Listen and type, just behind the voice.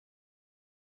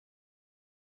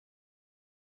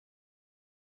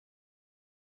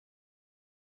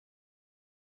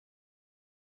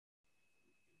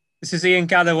This is Ian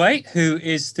Galloway, who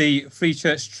is the Free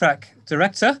Church Track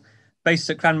Director based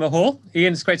at Cranmer Hall.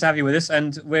 Ian, it's great to have you with us.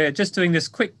 And we're just doing this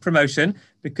quick promotion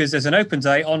because there's an open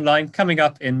day online coming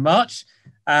up in March.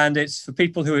 And it's for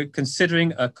people who are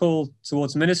considering a call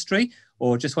towards ministry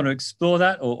or just want to explore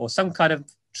that or some kind of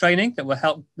training that will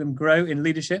help them grow in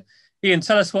leadership. Ian,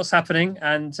 tell us what's happening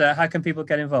and how can people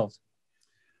get involved?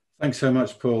 Thanks so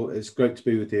much, Paul. It's great to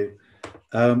be with you.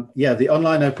 The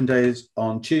online open day is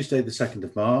on Tuesday, the 2nd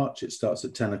of March. It starts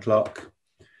at 10 o'clock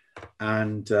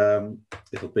and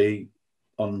it'll be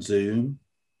on Zoom.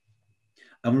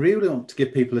 And we really want to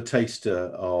give people a taster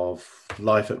of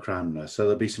life at Cranmer. So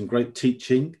there'll be some great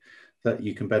teaching that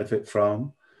you can benefit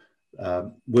from.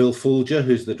 Will Folger,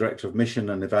 who's the Director of Mission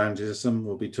and Evangelism,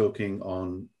 will be talking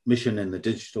on mission in the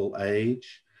digital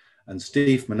age. And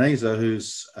Steve Meneza,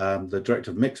 who's the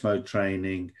Director of Mixed Mode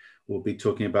Training, will be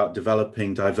talking about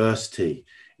developing diversity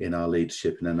in our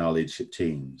leadership and in our leadership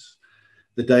teams.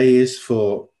 The day is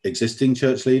for existing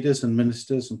church leaders and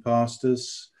ministers and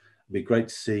pastors. It'd be great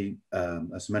to see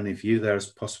as many of you there as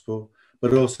possible,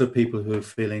 but also people who are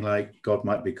feeling like God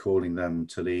might be calling them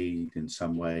to lead in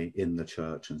some way in the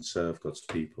church and serve God's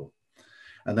people.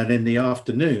 And then in the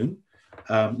afternoon,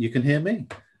 you can hear me.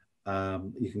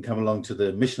 You can come along to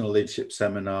the missional leadership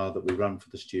seminar that we run for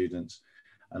the students,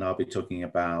 and I'll be talking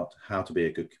about how to be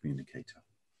a good communicator.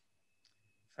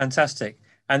 Fantastic.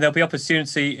 And there'll be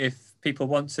opportunity if people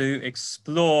want to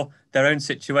explore their own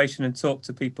situation and talk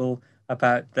to people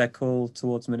about their call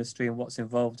towards ministry and what's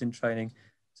involved in training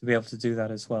to be able to do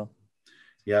that as well.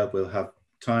 Yeah, we'll have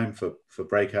time for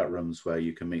breakout rooms where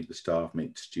you can meet the staff,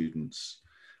 meet students,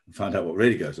 and find out what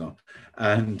really goes on,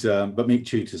 and but meet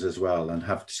tutors as well and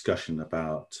have discussion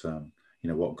about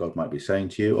what God might be saying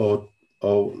to you, or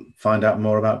find out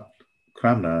more about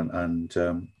Cranmer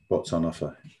and what's on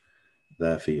offer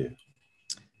there for you.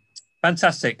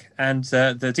 Fantastic. And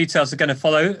the details are going to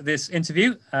follow this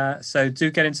interview. So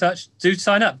do get in touch, do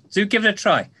sign up, do give it a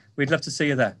try. We'd love to see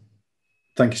you there.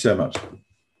 Thank you so much.